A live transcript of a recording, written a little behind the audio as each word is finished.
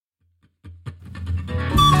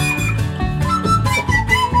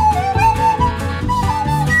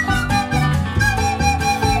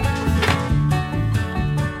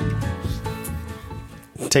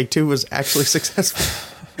Take two was actually successful.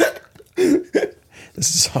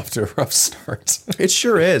 This is off to a rough start. It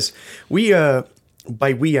sure is.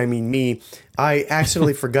 By we, I mean me. I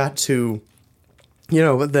accidentally forgot to,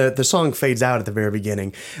 the song fades out at the very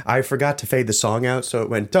beginning. I forgot to fade the song out, so it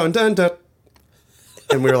went dun dun dun.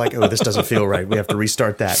 And we were like, oh, this doesn't feel right. We have to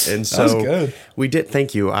restart that. And so that was good. We did.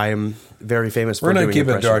 Thank you. I am very famous for doing impressions. We're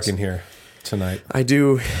going to keep it dark in here tonight. I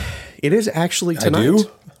do. It is actually tonight. I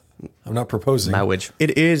do? I'm not proposing.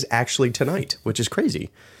 It is actually tonight, which is crazy.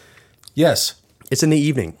 Yes. It's in the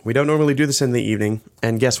evening. We don't normally do this in the evening.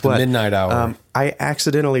 And guess what? The midnight hour. I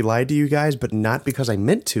accidentally lied to you guys, but not because I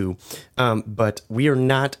meant to. But we are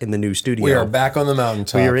not in the new studio. We are back on the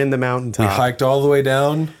mountaintop. We are in the mountaintop. We hiked all the way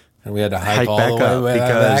down, and we had to hike all the way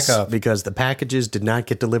back up. Because the packages did not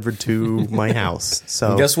get delivered to my house. So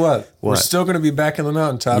and guess what? We're still going to be back in the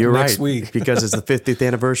mountaintop next week. Because it's the 50th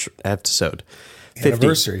anniversary episode. 50.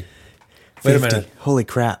 Anniversary. 50. Wait a minute. Holy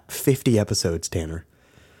crap. 50 episodes, Tanner.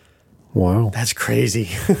 Wow. That's crazy.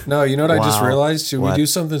 No, you know what I just realized? Should What? we do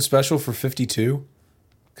something special for 52?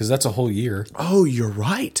 Because that's a whole year. Oh, you're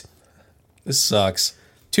right. This sucks.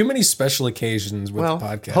 Too many special occasions with the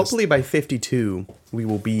podcast. Hopefully by 52, we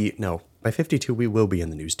will be... No, by 52, we will be in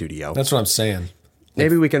the new studio. That's what I'm saying.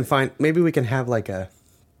 Maybe we can have like a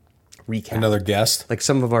recap. Another guest? Like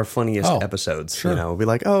some of our funniest episodes. Sure. We'll be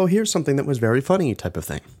like, oh, here's something that was very funny type of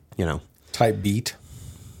thing. Type beat.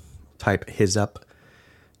 Type his up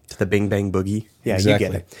to the Bing Bang Boogie. Yeah, Exactly.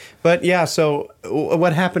 you get it. But yeah, so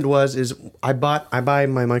what happened was I buy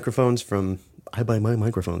my microphones from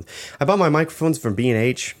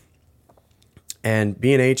B&H, and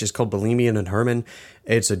B&H is called Bohemian and Herman.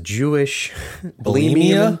 It's a Jewish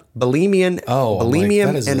Bulimia? Bohemian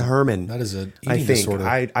and Herman. That is an I eating think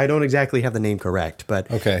disorder. I don't exactly have the name correct,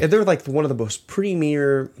 but Okay. they're like one of the most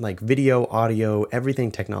premier like video, audio,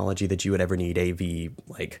 everything technology that you would ever need. AV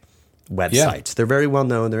like websites. Yeah. They're very well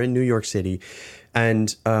known. They're in New York City,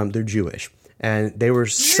 and they're Jewish. And they were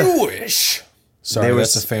Jewish. Sorry,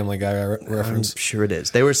 that's a Family Guy reference. I'm sure it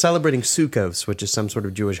is. They were celebrating Sukkot, which is some sort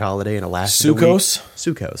of Jewish holiday, and it lasted Sukkot? a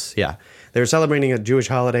week. Sukkot, yeah. They were celebrating a Jewish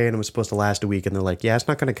holiday, and it was supposed to last a week, and they're like, yeah, it's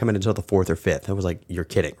not going to come in until the 4th or 5th. I was like, you're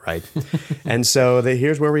kidding, right? And so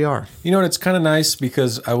here's where we are. You know what? It's kind of nice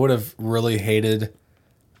because I would have really hated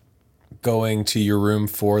going to your room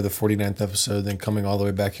for the 49th episode, then coming all the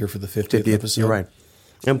way back here for the 50th episode. You're right.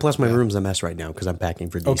 And plus, my room's a mess right now because I'm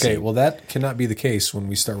packing for DC. Okay, well, that cannot be the case when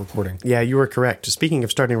we start recording. Yeah, you were correct. Speaking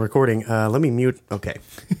of starting recording, let me mute. Okay.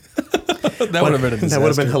 That would have been a disaster. That would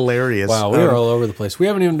have been hilarious. Wow, we are all over the place. We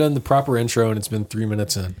haven't even done the proper intro, and it's been 3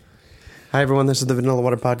 minutes in. Hi, everyone. This is the Vanilla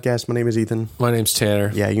Water Podcast. My name is Ethan. My name's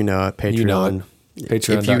Tanner. Yeah, you know it. Patreon. You know it.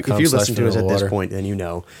 Patreon.com. If you listen to us at this point, then you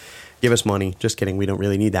know. Give us money. Just kidding. We don't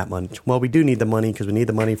really need that much. Well, we do need the money because we need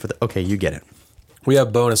the money for the... Okay, you get it. We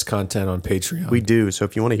have bonus content on Patreon. We do. So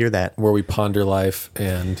if you want to hear that... Where we ponder life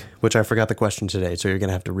and... Which I forgot the question today, so you're going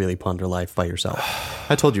to have to really ponder life by yourself.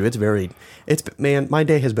 I told you, it's varied. Man, my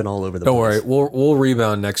day has been all over the Don't place. worry. We'll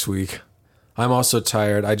rebound next week. I'm also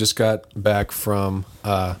tired. I just got back from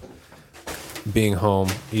being home.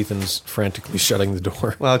 Ethan's frantically shutting the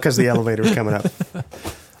door. Well, because the elevator is coming up.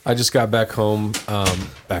 I just got back home.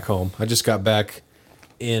 I just got back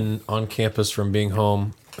on campus from being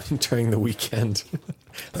home during the weekend.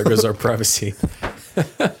 There goes our privacy.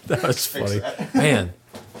 That was funny. Man,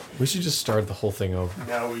 we should just start the whole thing over.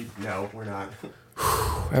 No, we're not.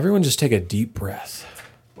 Everyone just take a deep breath.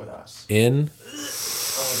 With us. In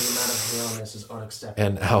Oh, the amount of hair on this is unacceptable.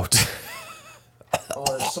 and out.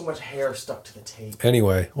 Oh, there's so much hair stuck to the tape.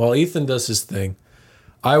 Anyway, while Ethan does his thing,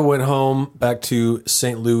 I went home back to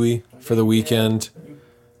St. Louis for the weekend.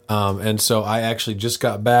 And so I actually just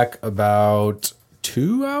got back about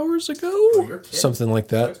 2 hours ago, something like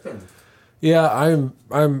that. Yeah,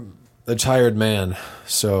 I'm a tired man,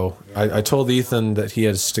 so I told Ethan that he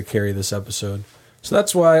has to carry this episode. So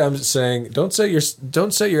that's why I'm saying don't set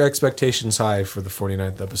your expectations high for the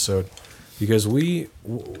 49th episode, because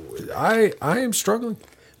I am struggling.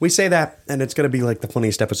 We say that, and it's going to be like the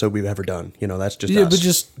funniest episode we've ever done. That's just Yeah,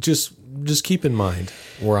 us. but just keep in mind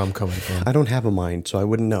where I'm coming from. I don't have a mind, so I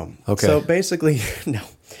wouldn't know. Okay. So basically, no.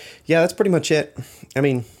 Yeah, that's pretty much it. I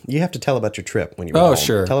mean, you have to tell about your trip when you went home.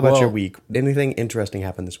 Sure. Tell about your week. Anything interesting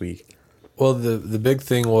happened this week? Well, the big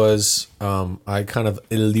thing was I kind of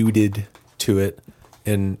alluded to it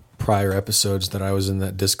in prior episodes that I was in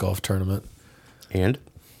that disc golf tournament. And?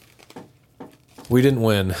 We didn't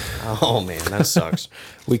win. Oh, man, that sucks.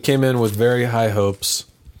 We came in with very high hopes,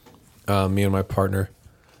 me and my partner,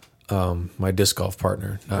 my disc golf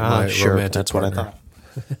partner, not my romantic that's partner. what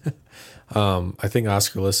I thought. I think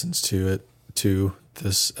Oscar listens to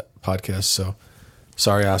this podcast,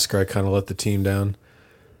 Sorry, Oscar, I kind of let the team down.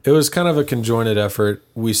 It was kind of a conjoined effort.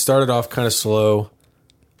 We started off kind of slow,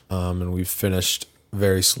 and we finished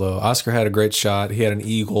very slow. Oscar had a great shot. He had an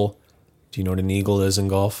eagle. Do you know what an eagle is in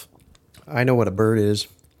golf? I know what a bird is.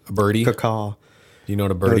 A birdie? Cacaw. Do you know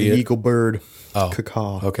what a No, birdie the is? eagle bird. Oh,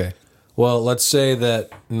 Cacaw. okay. Well, let's say that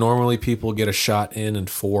normally people get a shot in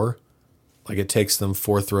 4. Like it takes them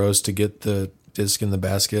 4 throws to get the disc in the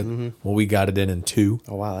basket. Well, we got it in 2.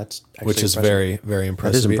 Oh, wow. That's actually which is impressive. very, very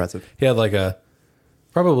impressive. That is impressive. He had like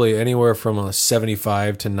probably anywhere from a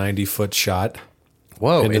 75 to 90 foot shot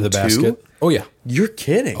Whoa, into in the 2? basket. Oh, yeah. You're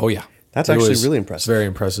kidding. Oh, yeah. That's It actually was really impressive. Very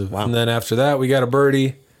impressive. Wow. And then after that, we got a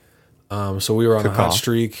birdie. So we were on a hot Cacaw.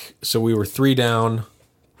 streak. So we were 3 down,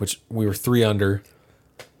 which we were 3 under.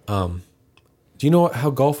 Do you know how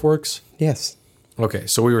golf works? Yes. Okay,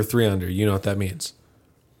 so we were 3 under. You know what that means.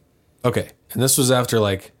 Okay, and this was after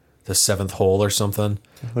like the 7th hole or something.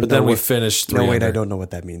 But then we finished 3 No, wait, under. I don't know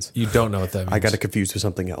what that means. You don't know what that means. I got it confused with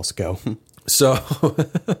something else. Go. So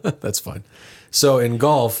that's fine. So in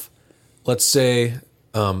golf, let's say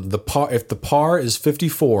if the par is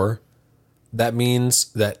 54, that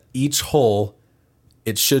means that each hole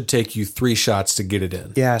it should take you 3 shots to get it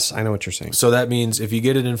in. Yes, I know what you're saying. So that means if you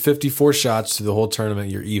get it in 54 shots through the whole tournament,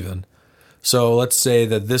 you're even. So let's say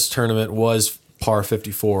that this tournament was par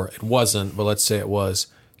 54. It wasn't, but let's say it was.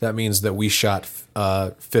 That means that we shot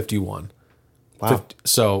 51. Wow.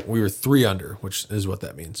 So we were 3 under, which is what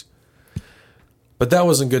that means. But that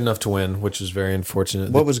wasn't good enough to win, which is very unfortunate.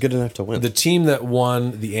 What was good enough to win? The team that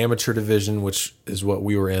won the amateur division, which is what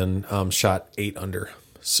we were in, shot 8 under.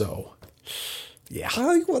 So, yeah.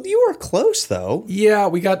 Oh, well, you were close, though. Yeah,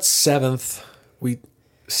 we got 7th.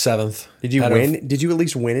 Seventh. Did you win? Did you at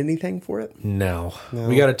least win anything for it? No.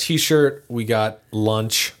 We got a T-shirt. We got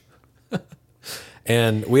lunch.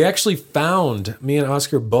 And we actually me and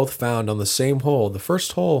Oscar both found on the same hole, the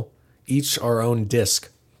first hole, each our own disc.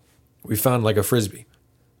 We found like a Frisbee.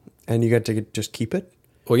 And you got to just keep it?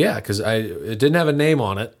 Well, yeah, because it didn't have a name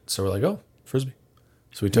on it. So we're like, oh, Frisbee.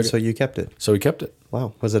 So we took So it. you kept it? So we kept it.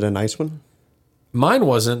 Wow. Was it a nice one? Mine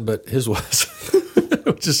wasn't, but his was.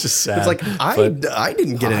 Which is just sad. It's like, I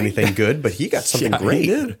didn't get anything good, but he got something great. He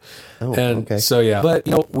did. Oh, And okay. so, yeah. But,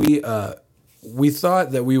 we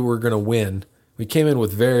thought that we were going to win. We came in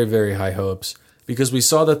with very, very high hopes because we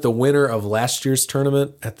saw that the winner of last year's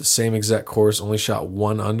tournament at the same exact course only shot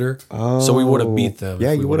 1 under. So we would have beat them. Yeah,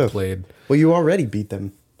 if we you would have played. Well, you already beat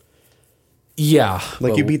them. Yeah.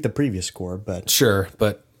 Like but- you beat the previous score, but Sure,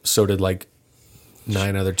 but so did like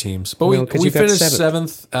 9 other teams. But No, 'cause we you got finished seventh.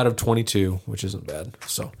 7th out of 22, which isn't bad.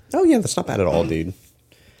 So oh yeah, that's not bad at all, dude.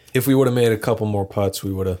 if we would have made a couple more putts,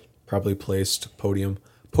 we would have probably placed podium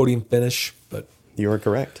finish, but You are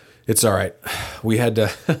correct. it's all right. We had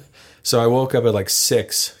to. So I woke up at like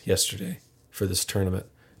 6 yesterday for this tournament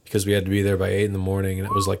because we had to be there by 8 in the morning, and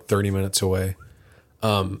it was like 30 minutes away.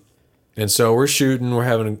 And so we're shooting. We're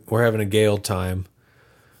having a gale time.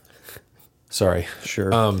 Sorry.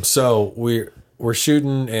 Sure. So we're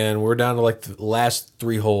shooting, and we're down to like the last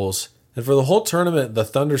 3 holes. And for the whole tournament, the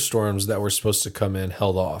thunderstorms that were supposed to come in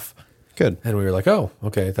held off. Good. And we were like, oh,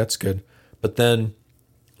 okay, that's good. But then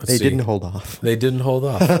They didn't hold off. They didn't hold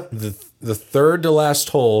off. The third to last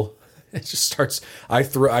hole, it just starts.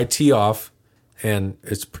 I tee off, and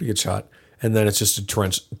it's a pretty good shot. And then it's just a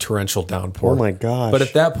torrential downpour. Oh my gosh. But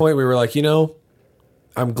at that point, we were like,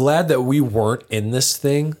 I'm glad that we weren't in this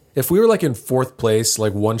thing. If we were like in 4th place,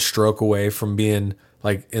 like 1 stroke away from being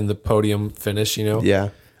like in the podium finish, Yeah.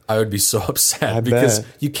 I would be so upset I because bet.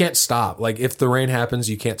 you can't stop. Like if the rain happens,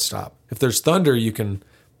 you can't stop. If there's thunder, you can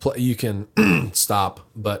stop,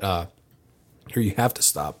 but here you have to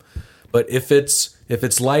stop. But if it's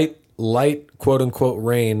light quote unquote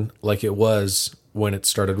rain, like it was when it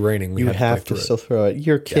started raining, we You had have play to through it. still throw it.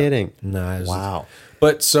 You're kidding. Nah, it was- Wow.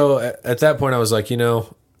 But so at that point, I was like, it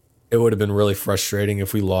would have been really frustrating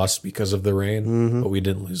if we lost because of the rain, but we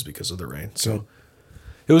didn't lose because of the rain. So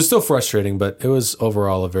it was still frustrating, but it was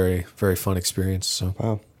overall a very, very fun experience. So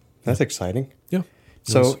Wow. That's exciting. yeah.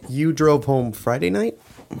 So you drove home Friday night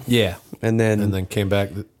Yeah. and then Came back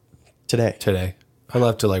today. today. I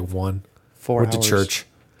left at like 1. 4 Went hours. to church.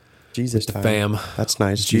 Jesus The time. fam. That's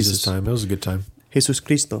nice. Jesus time. It was a good time. Jesus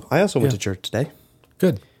Cristo. I also went Yeah. to church today.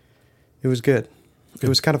 Good. It was good. It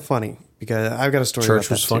was kind of funny because I've got a story. Church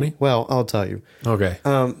about was that too. funny? Well, I'll tell you. Okay.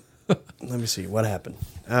 Let me see what happened.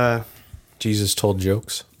 Jesus told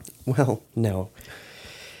jokes. Well, no.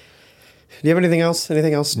 Do you have anything else?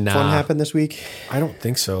 Anything else Nah. fun happened this week? I don't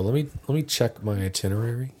think so. Let me check my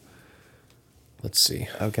itinerary. Let's see.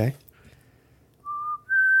 Okay.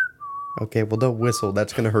 Okay, well, don't whistle.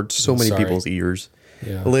 That's going to hurt so many Sorry. people's ears.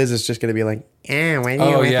 Yeah. Liz is just going to be like, Why do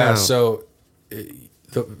Oh you yeah. echo? So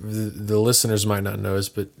the listeners might not notice,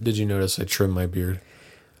 but did you notice I trimmed my beard?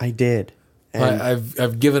 I did. And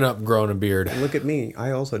I've given up growing a beard. look at me.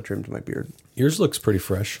 I also trimmed my beard. Yours looks pretty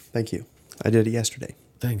fresh. Thank you. I did it yesterday,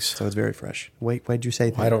 Thanks. so it's very fresh. Wait, why'd you say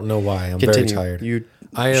that? I don't know why. I'm Continue. very tired. You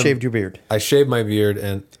I shaved your beard. I shaved my beard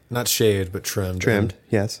and not shaved, but trimmed. Trimmed, And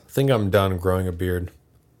yes. I think I'm done growing a beard.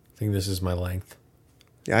 I think this is my length.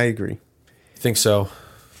 Yeah, I agree. Think so?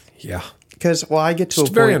 Yeah. Because, well, I get to It's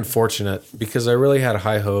a very point. unfortunate because I really had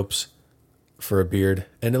high hopes for a beard,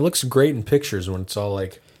 and it looks great in pictures when it's all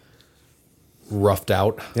like roughed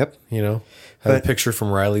out. Yep. You know, I have But- a picture from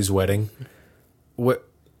Riley's wedding. What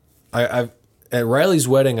I've at Riley's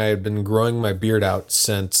wedding, I had been growing my beard out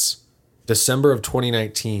since December of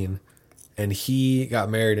 2019, and he got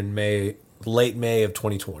married in late May of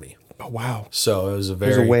 2020. Oh, wow. So it was a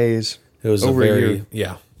There's very a ways. It was over a a very year.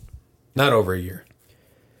 yeah, not over a year.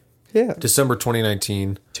 Yeah. December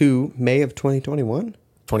 2019, To May of 2021?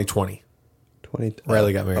 2020. 20,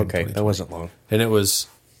 Riley got married in Okay, 2020. that wasn't long. And it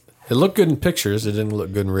looked good in pictures. It didn't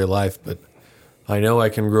look good in real life, but I know I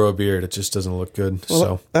can grow a beard. It just doesn't look good. Well,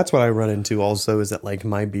 So that's what I run into also is that, like,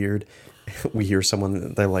 my beard, we hear someone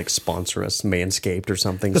that they, like, sponsor us, Manscaped or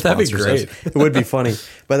something. That'd be sponsors great. us. It would be funny.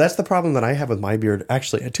 But that's the problem that I have with my beard.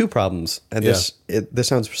 Actually, two problems. And this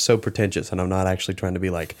sounds so pretentious, and I'm not actually trying to be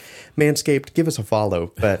like, Manscaped, give us a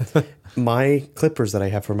follow. But my clippers that I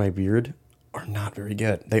have for my beard are not very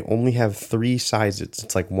good. They only have 3 sizes.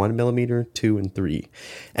 It's like 1 millimeter, 2, and 3.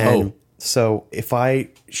 And so if I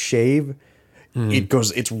shave,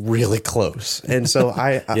 it's really close. And so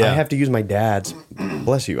I have to use my dad's.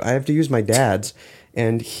 Bless you. I have to use my dad's.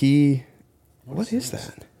 And what is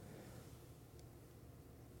that?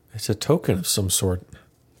 it's a token of some sort.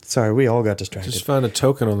 Sorry, we all got distracted. Just found a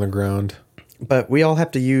token on the ground. But we all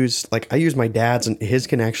have to use, like, I use my dad's, and his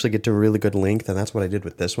can actually get to a really good length, and that's what I did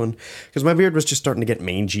with this one. Because my beard was just starting to get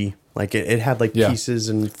mangy. Like, it had, like, Yeah. pieces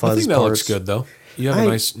and fuzz I think that parts. looks good though. You have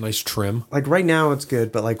a nice trim. Like, right now it's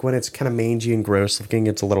good, but, like, when it's kind of mangy and gross looking,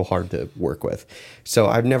 it's a little hard to work with. So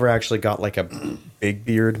I've never actually got, like, a big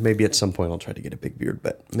beard. Maybe at some point I'll try to get a big beard,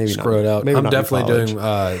 but maybe not. Grow it out. Maybe I'm not in definitely college.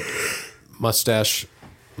 doing mustache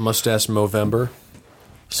Movember.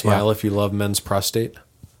 Smile if you love men's prostate.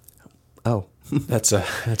 Oh. That's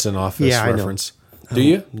an office Yeah, I know. reference. Do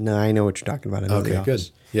you? No, I know what you're talking about. I know Okay, the good.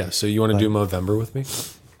 office. Yeah, so you want to do Movember with me?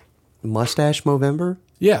 Mustache Movember?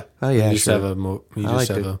 Yeah. Oh, yeah, You just sure. have a you I just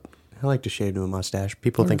have like to shave to a mustache.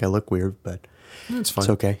 People think I look weird, but That's fine. it's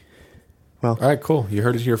okay. Well, All right, cool. You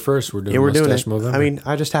heard it here first. We're doing yeah, we're doing mustache it. Movember. I mean,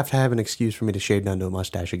 I just have to have an excuse for me to shave down to a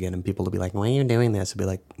mustache again, and people to be like, "Why are you doing this?" I'll be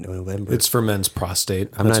like, "November." it's for men's prostate.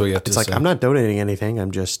 I'm That's not, what you have to it's like say. I'm not donating anything. I'm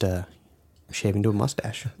just shaving to a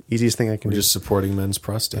mustache. Easiest thing I can We're do. just supporting men's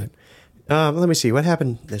prostate. Let me see what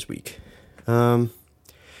happened this week. I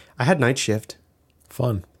had night shift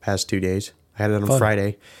Fun. past 2 days. I had it on Fun.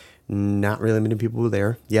 Friday. Not really many people were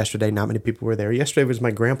there. Yesterday, not many people were there. Yesterday was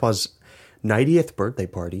my grandpa's 90th birthday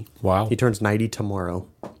party. Wow. He turns 90 tomorrow,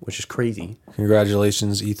 which is crazy.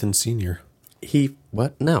 Congratulations, Ethan Sr.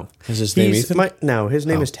 What? No. Is his name Ethan? No, his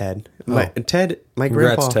name Oh. is Ted. Oh. Ted, my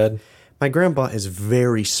Congrats, grandpa. Ted. My grandpa is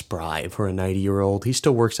very spry for a 90-year-old. He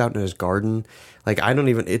still works out in his garden. Like, I don't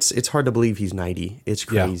even, it's hard to believe he's 90. It's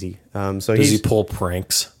Yeah. crazy. So Does he he's, pull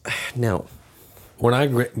pranks? no, When I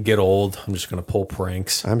get old, I'm just going to pull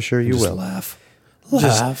pranks. I'm sure you Just will. laugh.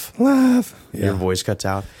 Just laugh. Yeah. Your voice cuts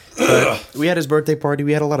out. But we had his birthday party.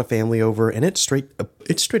 We had a lot of family over, and it straight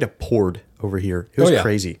up poured over here. It was Oh, yeah.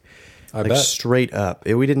 crazy. I Like, bet. straight up.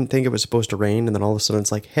 We didn't think it was supposed to rain, and then all of a sudden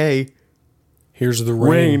it's like, hey, Here's the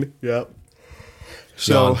rain. Yep.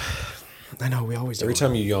 So, Yawn. I know we always Every do.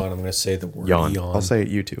 time you yawn, I'm going to say the word Yawn. yawn. I'll say it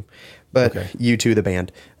you two. But Okay. you two, the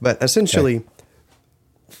band. But essentially,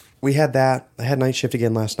 we had that. I had night shift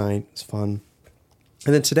again last night. It's fun.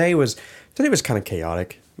 And then today was kind of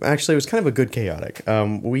chaotic. Actually, it was kind of a good chaotic.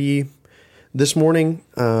 This morning,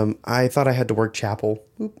 I thought I had to work chapel.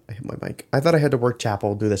 Oop, I hit my mic. I thought I had to work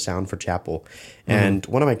chapel, do the sound for chapel. And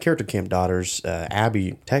one of my character camp daughters,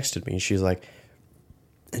 Abby, texted me. She's like,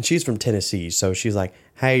 and she's from Tennessee. So she's like,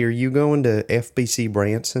 hey, are you going to FBC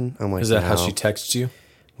Branson? I'm like, Is that how "No." she texts you?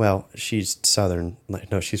 Well, she's Southern.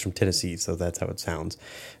 No, she's from Tennessee, so that's how it sounds.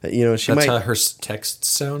 You know, she That's might. how her texts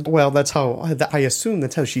sound? Well, that's how I assume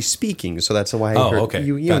that's how she's speaking. So that's why. Oh, okay.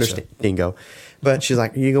 You Gotcha. understand, Dingo. But she's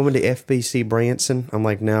like, "Are you going to FBC Branson?" I'm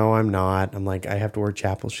like, "No, I'm not." I'm like, "I have to work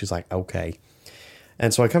chapel." She's like, "Okay."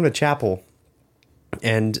 And so I come to chapel,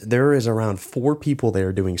 and there is around 4 people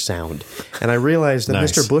there doing sound. And I realized that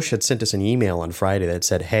Nice. Mr. Bush had sent us an email on Friday that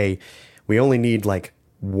said, "Hey, we only need like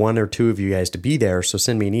 1 or 2 of you guys to be there, so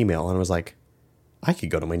send me an email." And I was like, I could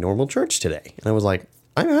go to my normal church today. And I was like,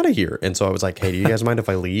 I'm out of here. And so I was like, hey, do you guys mind if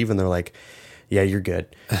I leave? And they're like, yeah, you're good.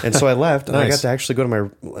 And so I left, and I got to actually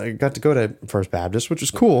go to First Baptist, which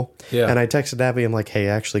was cool. Yeah. And I texted Abby, I'm like, hey,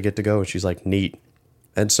 I actually get to go. And she's like, neat.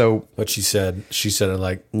 And so. But she said it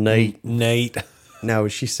like, Nate. No,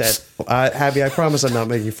 she said, Abby, I promise I'm not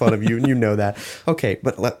making fun of you, and you know that. Okay,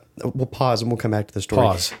 but we'll pause, and we'll come back to the story.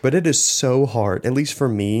 Pause. But it is so hard, at least for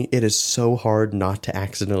me, it is so hard not to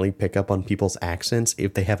accidentally pick up on people's accents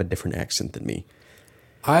if they have a different accent than me.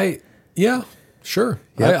 Yeah, sure.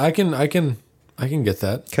 Yep. I can get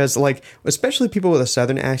that. Because, like, especially people with a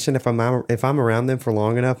southern accent, if I'm around them for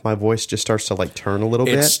long enough, my voice just starts to, like, turn a little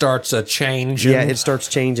bit. It starts a changing. Yeah, it starts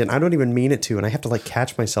changing. I don't even mean it to, and I have to, like,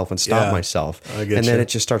 catch myself and stop myself. I get and then you. it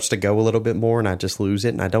just starts to go a little bit more, and I just lose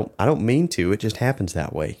it, and I don't mean to. It just happens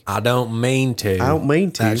that way. I don't mean to.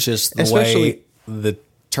 That's just the way the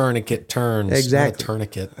tourniquet turns. Exactly.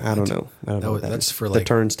 Tourniquet. I don't know. That's for, like,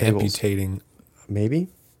 the turntables. amputating. Maybe.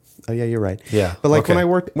 Oh yeah, you're right. Yeah. But like when I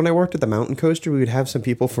worked at the Mountain Coaster, we would have some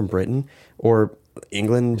people from Britain or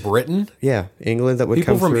England. Britain? Yeah, England that would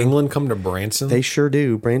People come from through. England come to Branson? They sure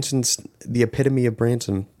do. Branson's the epitome of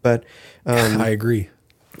Branson. But I agree.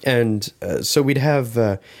 And so we'd have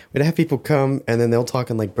people come, and then they'll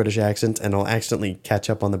talk in like British accents, and I'll accidentally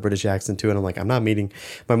catch up on the British accent too. And I'm like, I'm not meaning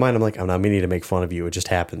to make fun of you. It just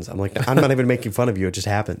happens. I'm like, I'm not even making fun of you. It just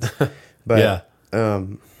happens. But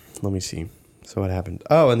let me see. So what happened?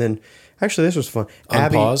 Oh, and then actually this was fun.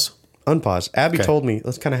 Unpause. Abby told me,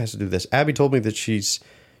 this kind of has to do with this. Abby told me that she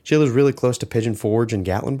lives really close to Pigeon Forge in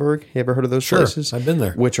Gatlinburg. You ever heard of those places? I've been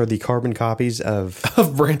there. Which are the carbon copies of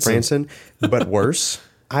Branson. But worse.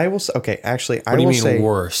 I will say, okay, actually, I will say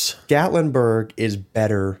worse. Gatlinburg is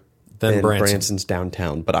better than Branson. Branson's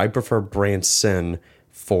downtown, but I prefer Branson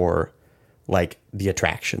for like the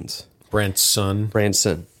attractions.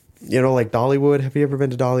 Branson. You know, like Dollywood. Have you ever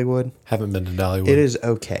been to Dollywood? Haven't been to Dollywood. It is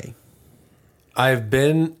okay. I've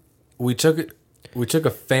been. We took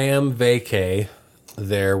a fam vacay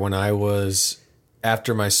there when I was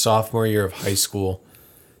after my sophomore year of high school,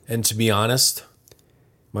 and to be honest,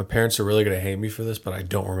 my parents are really going to hate me for this, but I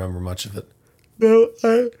don't remember much of it. No,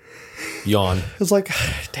 Yawn. It was like,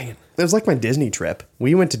 dang it. It was like my Disney trip.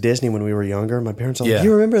 We went to Disney when we were younger. My parents were like,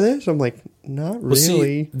 you remember this? I'm like, not really. Well,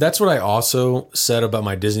 see, that's what I also said about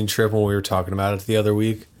my Disney trip when we were talking about it the other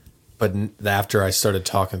week. But after I started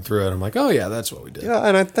talking through it, I'm like, oh, yeah, that's what we did. Yeah,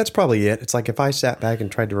 and that's probably it. It's like if I sat back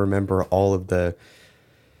and tried to remember all of the,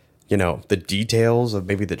 the details of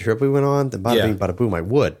maybe the trip we went on, then bada bing, bada boom, I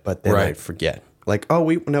would. But then I'd forget. Like,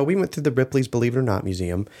 we went through the Ripley's Believe It or Not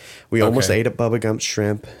Museum. We almost ate at Bubba Gump's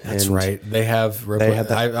Shrimp. That's right. They have Ripley's.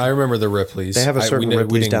 I remember the Ripley's. They have a certain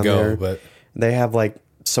Ripley's down there. But they have like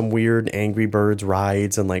some weird Angry Birds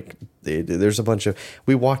rides, and like there's a bunch of.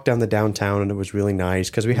 We walked down the downtown, and it was really nice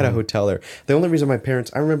because we had a hotel there. The only reason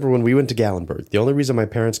I remember when we went to Gatlinburg, the only reason my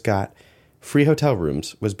parents got free hotel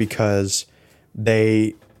rooms was because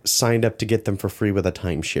they signed up to get them for free with a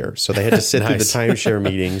timeshare. So they had to sit through the timeshare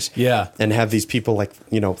meetings and have these people like,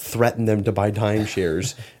 threaten them to buy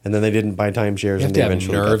timeshares. And then they didn't buy timeshares and they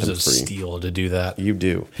eventually got them free. Nerves of steel to do that. You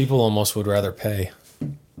do. People almost would rather pay.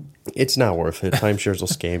 It's not worth it. Timeshares will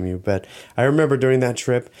scam you. But I remember during that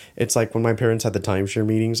trip, it's like when my parents had the timeshare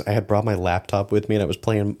meetings, I had brought my laptop with me and I was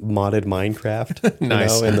playing modded Minecraft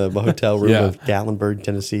nice. In the hotel room of Gatlinburg,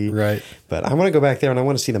 Tennessee. Right. But I want to go back there and I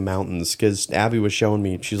want to see the mountains because Abby was showing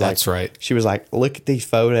me. She's That's like, right. She was like, look at these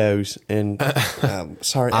photos. And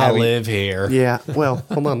sorry, I Abby. live here. Yeah. Well,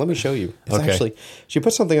 hold on. Let me show you. It's actually, she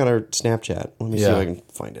put something on her Snapchat. Let me see if I can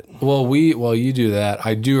find it. Well, while you do that,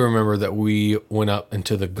 I do remember that we went up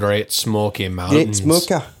into the Great Smoky Mountains. Great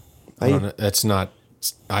Smoky. That's not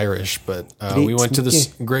Irish, but we went to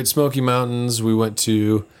the Great Smoky Mountains. We went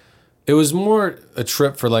to. It was more a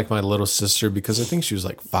trip for like my little sister because I think she was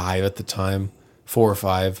like 5 at the time, 4 or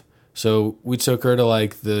 5. So we took her to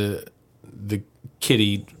like the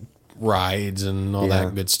kiddie rides and all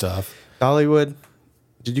that good stuff. Dollywood.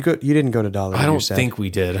 Did you go? You didn't go to Dollywood. I don't think we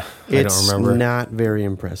did. I don't remember. It's not very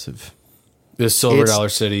impressive. The Silver Dollar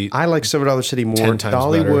City. I like Silver Dollar City more. 10 times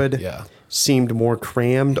Dollywood better. Seemed more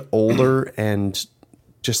crammed, older, and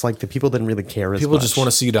just like the people didn't really care as much. People just want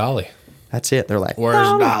to see Dolly. That's it. They're like, where's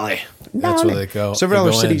Dolly? That's where they go. Silver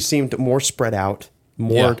Dollar City seemed more spread out,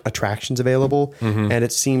 more attractions available, and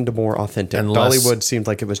it seemed more authentic. And Dollywood seemed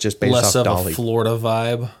like it was just based off Dolly. Less of a Florida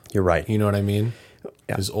vibe. You're right. You know what I mean? Yeah.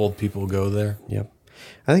 Because old people go there. Yep.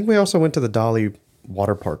 I think we also went to the Dolly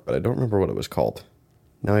water park, but I don't remember what it was called.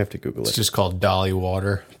 Now I have to Google it. It's just called Dolly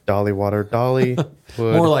Water. Dolly Water. Dolly.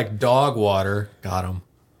 More like dog water. Got him.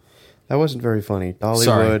 That wasn't very funny.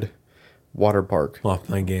 Dollywood Water Park. Off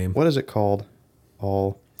my game. What is it called?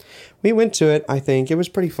 all. We went to it, I think. It was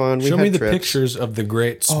pretty fun. Show me the pictures of the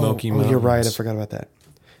Great Smoky Mountains. Oh, you're right. I forgot about that.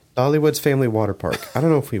 Dollywood's Family Water Park. I don't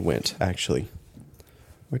know if we went, actually.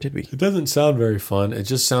 Where did we? It doesn't sound very fun. It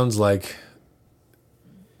just sounds like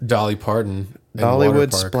Dolly Parton.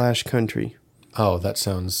 Dollywood Splash Country. Oh, that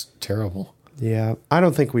sounds terrible. Yeah. I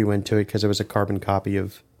don't think we went to it because it was a carbon copy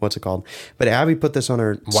of, what's it called? But Abby put this on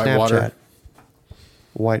her Snapchat.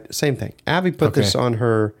 Same thing. Abby put this on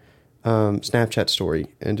her Snapchat story,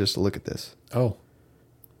 and just look at this. Oh.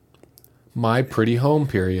 My pretty home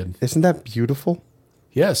period. Isn't that beautiful?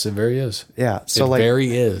 Yes, it very is. Yeah. So it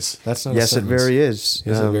very is. That's not yes, a it very is.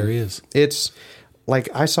 Yes, it very is. It's like,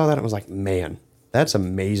 I saw that and was like, man, that's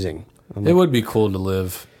amazing. It would be cool to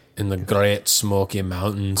live in the Great Smoky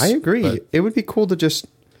Mountains. I agree. It would be cool to just...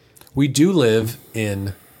 We do live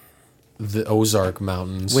in the Ozark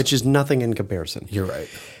Mountains. Which is nothing in comparison. You're right.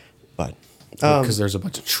 But... Because there's a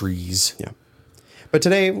bunch of trees. Yeah. But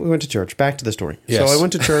today we went to church. Back to the story. Yes. So I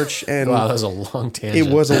went to church and... Wow, that was a long tangent.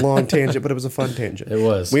 It was a long tangent, but it was a fun tangent. It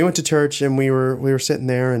was. We went to church and we were sitting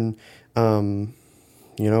there and,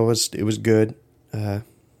 it was good. Yeah.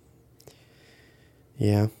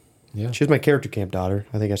 Yeah. She was my character camp daughter.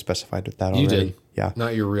 I think I specified that already. You did. Yeah.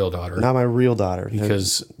 Not your real daughter. Not my real daughter.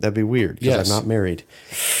 Because... That'd be weird because I'm not married.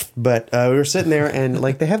 But we were sitting there and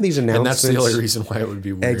like they have these announcements. And that's the only reason why it would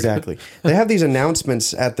be weird. Exactly. They have these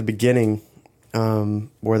announcements at the beginning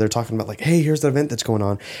where they're talking about like, hey, here's the event that's going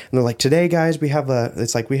on. And they're like, today, guys, we have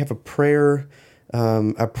a prayer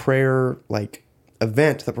like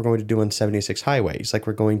event that we're going to do on 76 Highways. Like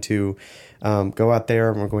we're going to go out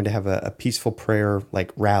there and we're going to have a peaceful prayer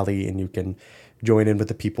like rally, and you can join in with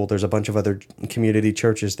the people. There's a bunch of other community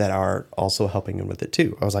churches that are also helping in with it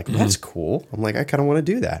too. I was like, that's cool. I'm like, I kind of want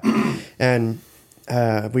to do that. And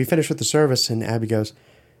we finished with the service and Abby goes,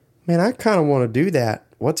 man, I kind of want to do that.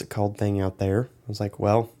 What's it called thing out there? I was like,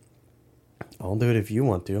 well, I'll do it if you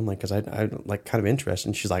want to. I'm like, because I like kind of interested.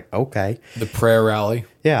 And she's like, okay. The prayer rally.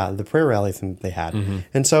 Yeah, the prayer rally thing they had.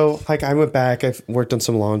 And so like I went back, I worked on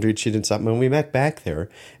some laundry, she did something, and we met back there.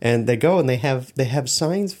 And they go and they have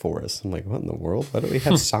signs for us. I'm like, what in the world? Why do we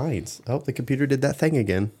have signs? Oh, the computer did that thing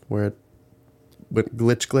again where it went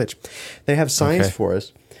glitch. They have signs for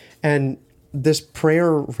us. And this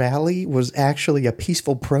prayer rally was actually a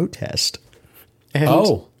peaceful protest.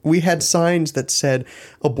 And we had signs that said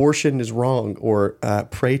abortion is wrong, or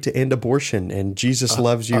pray to end abortion, and Jesus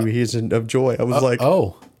loves you, he is of joy. I was like,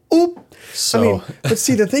 oop. So, I mean, but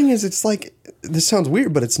see, the thing is, it's like, this sounds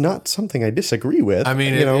weird, but it's not something I disagree with. I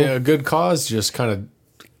mean, a good cause just kind of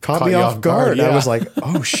caught me off guard. Yeah. I was like,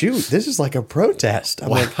 oh shoot, this is like a protest. I'm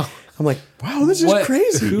like, wow, this is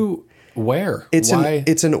crazy. Where? Why?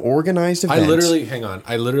 It's an organized event.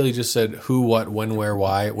 I literally just said who, what, when, where,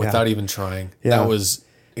 why without even trying. Yeah. That was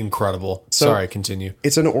incredible. So, sorry, continue.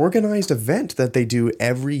 It's an organized event that they do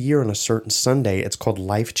every year on a certain Sunday. It's called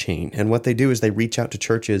Life Chain. And what they do is they reach out to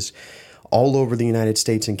churches all over the United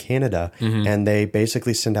States and Canada, and they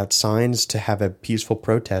basically send out signs to have a peaceful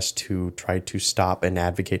protest to try to stop and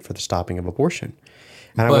advocate for the stopping of abortion.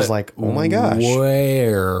 And I was like, oh my gosh.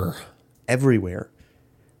 Where? Everywhere.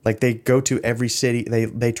 Like they go to every city.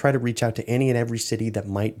 They try to reach out to any and every city that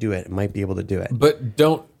might do it, might be able to do it. But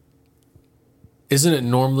isn't it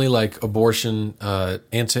normally like abortion,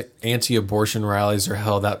 anti-abortion rallies are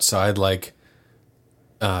held outside like,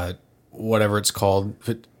 whatever it's called,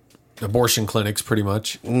 abortion clinics pretty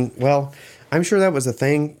much? Well, I'm sure that was a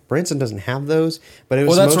thing. Branson doesn't have those, but it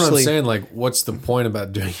was that's mostly, what I'm saying. Like, what's the point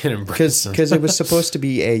about doing it in Branson? Because it was supposed to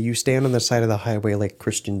be you stand on the side of the highway like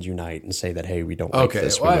Christians Unite and say that, hey, we don't like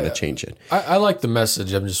this. We're going to change it. I like the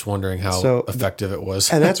message. I'm just wondering how effective it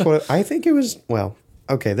was. And that's what I think it was. Well,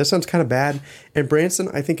 okay, this sounds kind of bad. In Branson,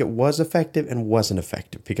 I think it was effective and wasn't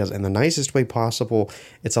effective because in the nicest way possible,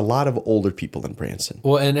 it's a lot of older people in Branson.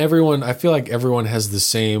 Well, and I feel like everyone has the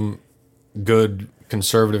same good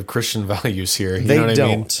conservative Christian values here. You know what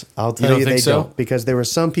I mean? I'll tell you, they don't. Because there were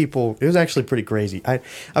some people, it was actually pretty crazy. I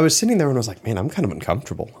was sitting there and I was like, man, I'm kind of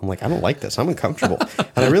uncomfortable. I'm like, I don't like this. I'm uncomfortable.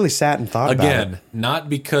 And I really sat and thought about it. Again, not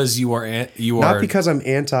because you are not because I'm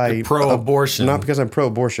pro-abortion. Not because I'm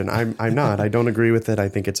pro-abortion. I'm not. I don't agree with it. I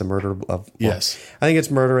think it's a murder of... Yes. I think it's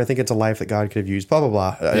murder. I think it's a life that God could have used. Blah, blah,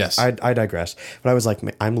 blah. Yes. I digress. But I was like,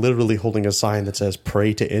 I'm literally holding a sign that says,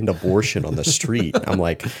 pray to end abortion on the street. I'm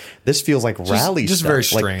like, this feels like rally stuff. Just very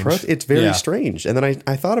strange. It's very strange. And then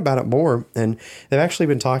I thought about it more, and they've actually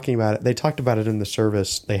been talking about it. They talked about it in the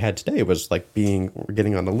service they had today. It was like we're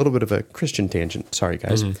getting on a little bit of a Christian tangent. Sorry,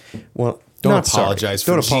 guys. Well, don't apologize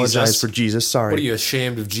for Jesus. Sorry. What are you,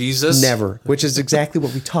 ashamed of Jesus? Never. Which is exactly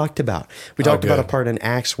what we talked about. We talked about a part in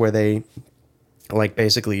Acts where they like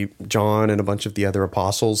basically John and a bunch of the other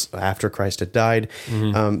apostles after Christ had died,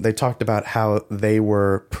 they talked about how they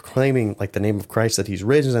were proclaiming like the name of Christ, that he's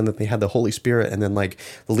risen, and that they had the Holy Spirit. And then like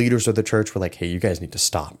the leaders of the church were like, hey, you guys need to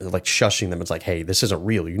stop. They're like shushing them. It's like, hey, this isn't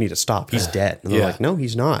real. You need to stop. He's dead. And they're like, no,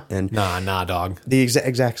 he's not. And nah, dog.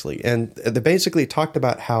 Exactly. And they basically talked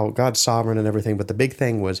about how God's sovereign and everything. But the big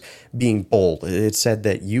thing was being bold. It said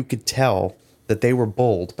that you could tell that they were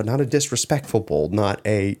bold, but not a disrespectful bold, not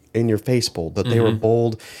a in-your-face bold, that they were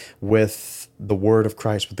bold with the word of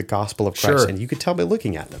Christ, with the gospel of Christ, and you could tell by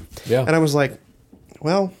looking at them. Yeah. And I was like,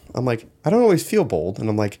 well, I don't always feel bold, and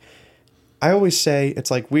I'm like, I always say, it's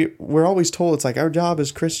like we're always told it's like our job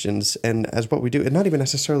as Christians and as what we do, and not even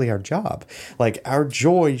necessarily our job. Like our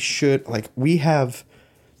joy should, like we have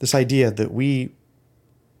this idea that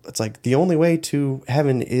it's like the only way to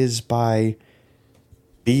heaven is by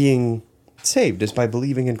being saved, is by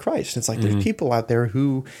believing in Christ. It's like there's people out there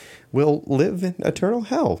who will live in eternal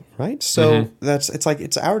hell, right? So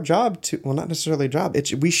it's our job to, well, not necessarily a job.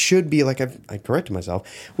 We should be like, I corrected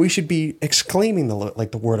myself. We should be exclaiming the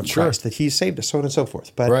word of Christ, that He saved us, so on and so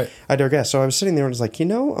forth. But I digress. So I was sitting there and was like,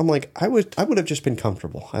 I'm like, I would have just been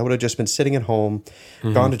comfortable. I would have just been sitting at home,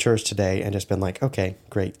 gone to church today, and just been like, okay,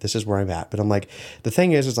 great, this is where I'm at. But I'm like, the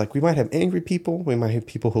thing is like we might have angry people. We might have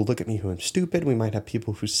people who look at me who I'm stupid. We might have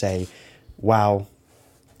people who say, wow,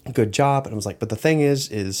 good job. And I was like, but the thing is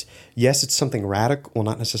yes, it's something radical. Well,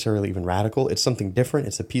 not necessarily even radical. It's something different.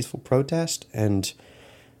 It's a peaceful protest. And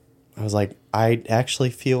I was like, I actually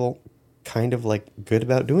feel kind of like good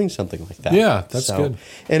about doing something like that. Yeah, that's good.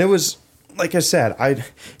 And it was, like I said,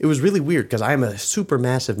 it was really weird because I'm a super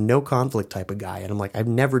massive no conflict type of guy. And I'm like, I've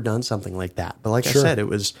never done something like that. But like I said, it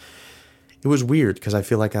was weird because I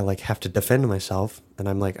feel like I like have to defend myself, and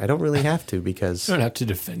I'm like, I don't really have to, because You don't have to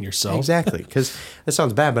defend yourself. Exactly, because that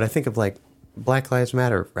sounds bad, but I think of like Black Lives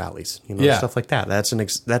Matter rallies, stuff like that. That's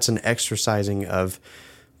an exercising of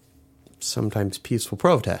sometimes peaceful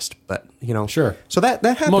protest, but Sure. So that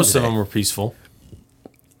happened. Most today. of them were peaceful,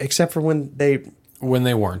 except for when they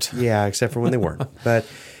weren't. Yeah, except for when they weren't. But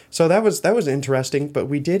so that was interesting. But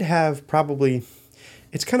we did have probably.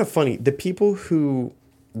 It's kind of funny. The people who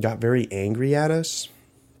got very angry at us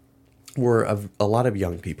were a lot of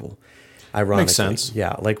young people. Ironically. Makes sense.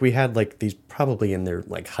 Yeah, like we had like these probably in their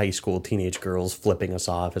like high school teenage girls flipping us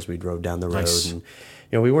off as we drove down the road. Nice.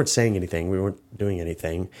 And we weren't saying anything, we weren't doing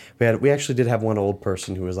anything. We actually did have one old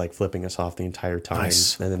person who was like flipping us off the entire time.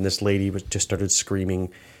 Nice. And then this lady just started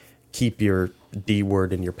screaming, "Keep your D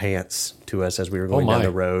word in your pants" to us as we were going down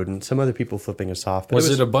the road, and some other people flipping us off. But was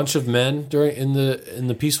it a bunch of men in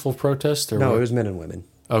the peaceful protest? Or no, what? it was men and women.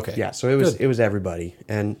 Okay. Yeah, so it was everybody.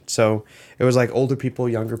 And so it was like older people,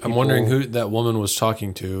 younger people. I'm wondering who that woman was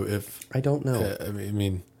talking to. If I don't know. I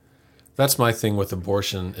mean, that's my thing with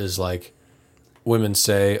abortion is like women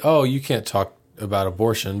say, "Oh, you can't talk about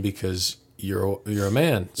abortion because you're a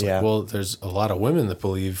man." It's like, well, there's a lot of women that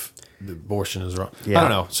believe that abortion is wrong. Yeah. I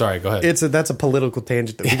don't know. Sorry, go ahead. That's a political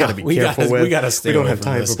tangent that we got to be careful with. We got to stay. We don't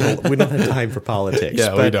have time for politics.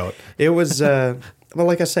 Yeah, but we don't. It was. Well,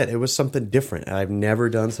 like I said, it was something different. I've never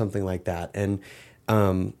done something like that. And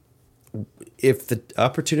if the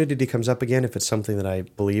opportunity comes up again, if it's something that I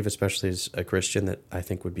believe, especially as a Christian, that I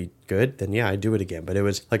think would be good, then yeah, I'd do it again. But it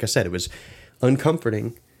was, like I said, it was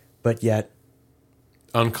uncomforting, but yet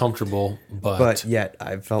uncomfortable. But yet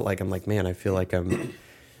I felt like, I'm like, man, I feel like I'm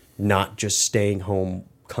not just staying home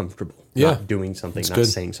comfortable. Not doing something, not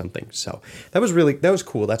saying something. So that was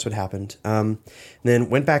cool. That's what happened. Then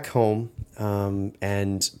went back home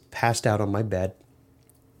and passed out on my bed.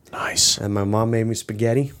 Nice. And my mom made me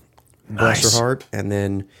spaghetti. Bless her heart. And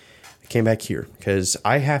then I came back here because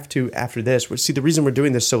I have to, after this, see, the reason we're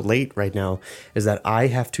doing this so late right now is that I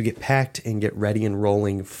have to get packed and get ready and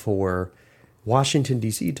rolling for Washington,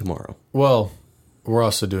 D.C. tomorrow. Well, we're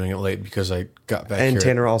also doing it late because I got back and here.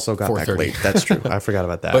 Tanner also got back late. That's true. I forgot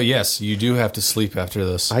about that. But yes, you do have to sleep after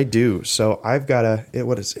this. I do. So I've got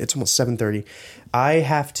it's almost 7:30. I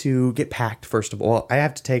have to get packed first of all. I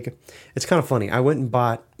have to take, it's kind of funny. I went and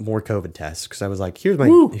bought more COVID tests because I was like, here's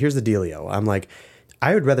the dealio. I'm like,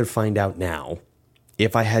 I would rather find out now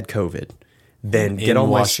if I had COVID than get all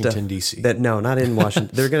my stuff. In Washington, D.C. No, not in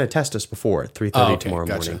Washington. They're going to test us before at 3:30 tomorrow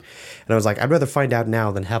morning. And I was like, I'd rather find out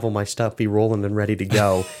now than have all my stuff be rolling and ready to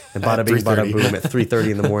go. And bada bing, bada boom at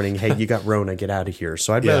 3:30 in the morning. Hey, you got Rona, get out of here.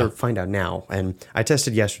 So I'd rather find out now. And I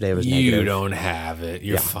tested yesterday. It was negative. You don't have it.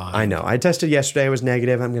 You're fine. I know. I tested yesterday. It was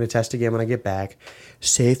negative. I'm going to test again when I get back.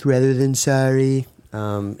 Safe rather than sorry.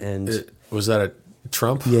 Was that a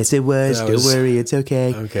Trump? Yes, it was. Don't worry. It's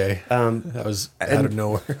okay. Okay. That was out of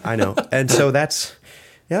nowhere. I know. And so that's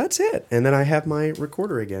it. And then I have my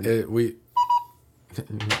recorder again.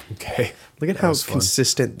 Okay. Look at how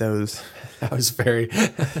consistent those... That was very...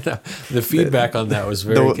 the feedback on that was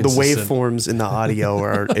very The consistent. waveforms in the audio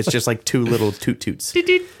are... It's just like two little toot-toots.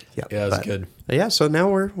 Yeah, that was good. Yeah, so now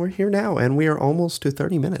we're here now, and we are almost to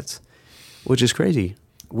 30 minutes, which is crazy.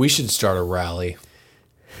 We should start a rally.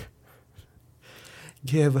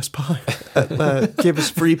 Give us give us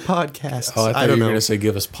free podcasts. Oh, I thought you were going to say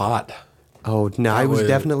give us pot. Oh no, I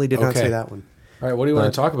definitely did not say that one. All right, what do you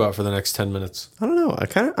want to talk about for the next 10 minutes? I don't know.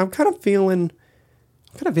 I'm kind of feeling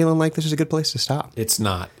like this is a good place to stop. It's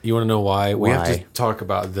not. You want to know why? We have to talk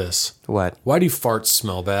about this. What? Why do farts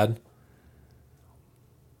smell bad?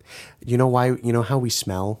 You know why? You know how we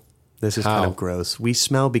smell? This is kind of gross. We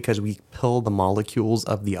smell because we pull the molecules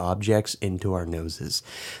of the objects into our noses.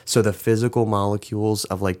 So the physical molecules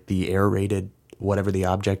of like the aerated whatever the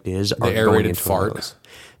object is are going into fart. Our nose.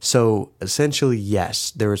 So essentially, yes,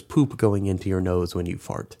 there is poop going into your nose when you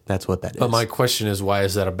fart. That's what that is. But my question is, why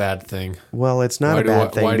is that a bad thing? Well, it's not a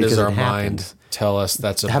bad thing. Why because does our it mind tell us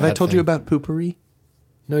that's a bad thing? Have I told you about poopery?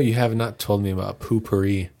 No, you have not told me about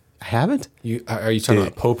poopery. I haven't? Are you talking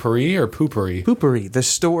about potpourri or poopery? Poopery. The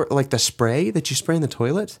store, like the spray that you spray in the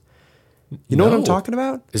toilet. You know what I'm talking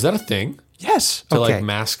about? Is that a thing? Yes. To like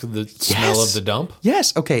mask the smell of the dump?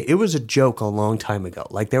 Yes. Okay. It was a joke a long time ago.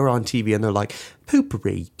 Like they were on TV and they're like,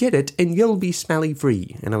 poopery, get it and you'll be smelly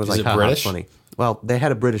free. And I was like, British? Funny. Well, they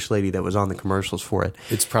had a British lady that was on the commercials for it.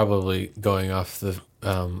 It's probably going off the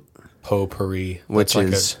potpourri, which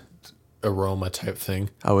is aroma type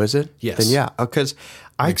thing. Oh, is it? Yes. Then yeah, because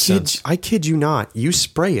I kid you not, you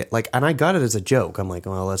spray it and I got it as a joke. I'm like,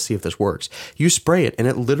 well, let's see if this works. You spray it and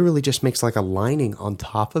it literally just makes like a lining on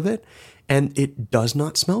top of it, and it does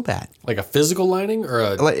not smell bad. Like a physical lining, or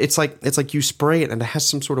it's like you spray it and it has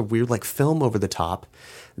some sort of weird like film over the top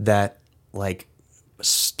that like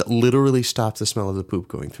literally stops the smell of the poop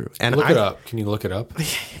going through. And look it up. Can you look it up?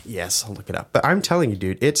 Yes, I'll look it up. But I'm telling you,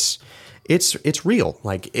 dude, it's real.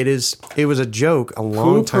 Like it was a joke a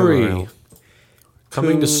long time ago.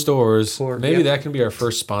 Coming to stores. Maybe that can be our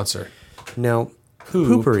first sponsor. No.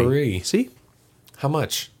 Poopery. See? How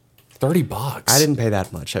much? $30. I didn't pay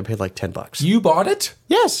that much. I paid like $10. You bought it?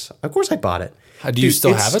 Yes. Of course I bought it. Do you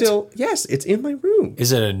still have it? Yes, it's in my room.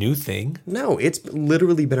 Is it a new thing? No, it's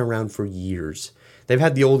literally been around for years. They've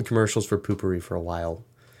had the old commercials for Poopery for a while.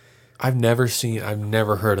 I've never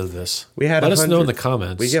heard of this. Let us know in the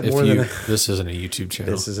comments. We get more than this isn't a YouTube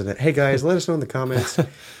channel. This isn't it. Hey guys, let us know in the comments.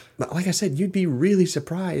 Like I said, you'd be really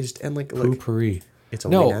surprised. And like, poopery. It's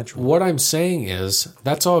only natural. What I'm saying is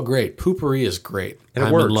that's all great. Poopery is great. And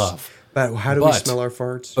I'm in love. But how do we smell our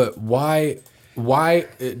farts? But why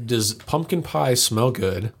does pumpkin pie smell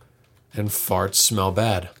good and farts smell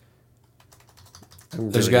bad?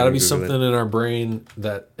 There's got to be something in our brain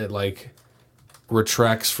that it like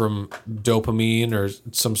retracts from dopamine or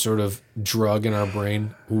some sort of drug in our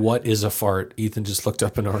brain. What is a fart? Ethan just looked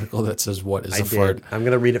up an article that says what is a fart. I'm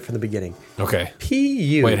going to read it from the beginning. Okay.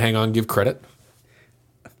 PU. Wait, hang on. Give credit.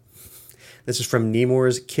 This is from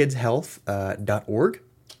Nemours kidshealth.org.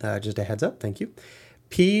 Just a heads up. Thank you.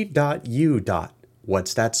 P.U.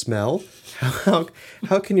 What's that smell?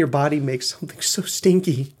 How can your body make something so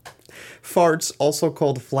stinky? Farts, also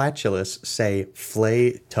called flatulence, say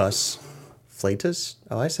flatus. Flatus?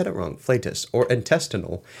 Oh, I said it wrong. Flatus. Or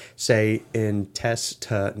intestinal, say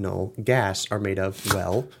intestinal gas are made of,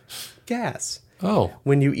 well, gas. Oh.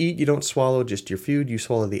 When you eat, you don't swallow just your food. You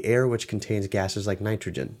swallow the air, which contains gases like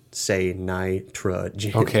nitrogen. Say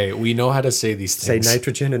nitrogen. Okay, we know how to say these things. Say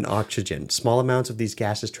nitrogen and oxygen. Small amounts of these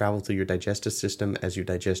gases travel through your digestive system as you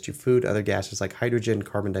digest your food. Other gases like hydrogen,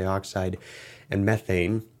 carbon dioxide, and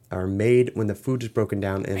methane are made when the food is broken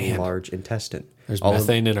down in the large intestine. There's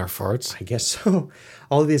methane in our farts? I guess so.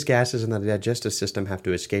 All of these gases in the digestive system have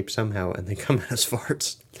to escape somehow, and they come out as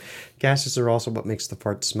farts. Gases are also what makes the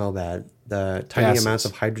fart smell bad. The tiny amounts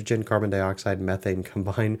of hydrogen, carbon dioxide, and methane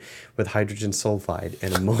combine with hydrogen sulfide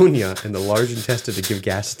and ammonia in the large intestine to give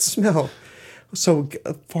gas its smell. So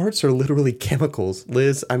farts are literally chemicals.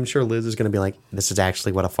 I'm sure Liz is going to be like, this is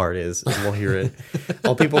actually what a fart is, and we'll hear it.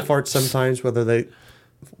 All people fart sometimes, whether they...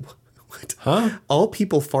 What? Huh? All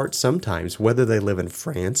people fart sometimes, whether they live in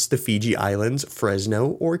France, the Fiji Islands, Fresno,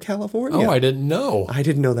 or California. Oh, I didn't know. I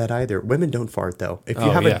didn't know that either. Women don't fart, though. If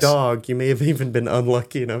you have a dog, you may have even been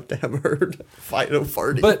unlucky enough to have heard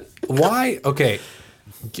farting. But why? Okay.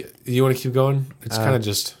 You want to keep going? It's kind of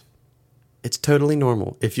just... It's totally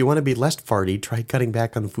normal. If you want to be less farty, try cutting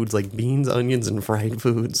back on foods like beans, onions, and fried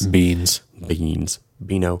foods. Beans.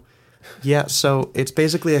 Beano. Yeah, so it's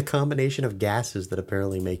basically a combination of gases that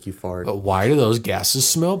apparently make you fart. But why do those gases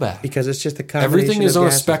smell bad? Because it's just a combination Everything is of on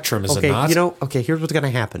gases. a spectrum, is it not? Here's what's going to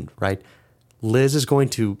happen, right? Liz is going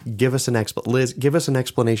to give us give us an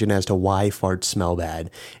explanation as to why farts smell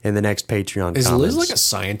bad in the next Patreon Is comments. Liz like a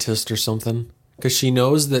scientist or something? Because she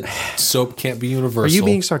knows that soap can't be universal. Are you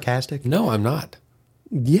being sarcastic? No, I'm not.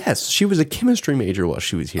 Yes, she was a chemistry major while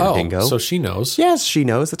she was here, Dingo. So she knows. Yes, she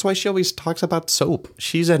knows. That's why she always talks about soap.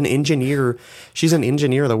 She's an engineer. She's an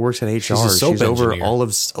engineer that works at HR. She's a soap over engineer.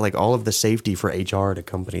 all of the safety for HR at a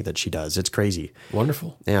company that she does. It's crazy.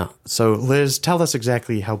 Wonderful. Yeah. So Liz, tell us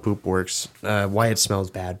exactly how poop works, why it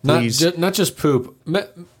smells bad. Not, Please not just poop.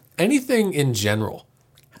 Anything in general.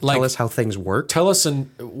 Like, tell us how things work. tell us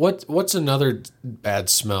what's another bad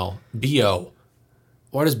smell? BO.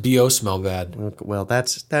 Why does BO smell bad? Well,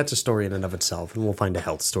 that's a story in and of itself, and we'll find a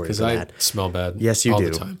health story Because for I that. smell bad. Yes, you all do.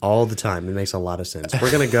 the time. All the time. It makes a lot of sense.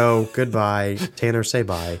 We're going to go. Goodbye. Tanner, say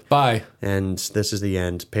bye. Bye. And this is the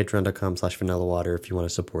end. Patreon.com/vanillawater if you want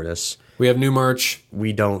to support us. We have new merch.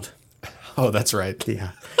 We don't. Oh, that's right.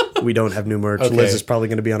 Yeah. We don't have new merch. Okay. Liz is probably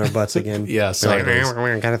going to be on our butts again. Yeah, sorry, Liz.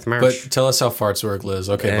 Got it, merch. But tell us how farts work, Liz.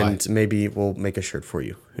 Okay, bye. And maybe we'll make a shirt for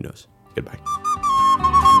you. Who knows? Goodbye.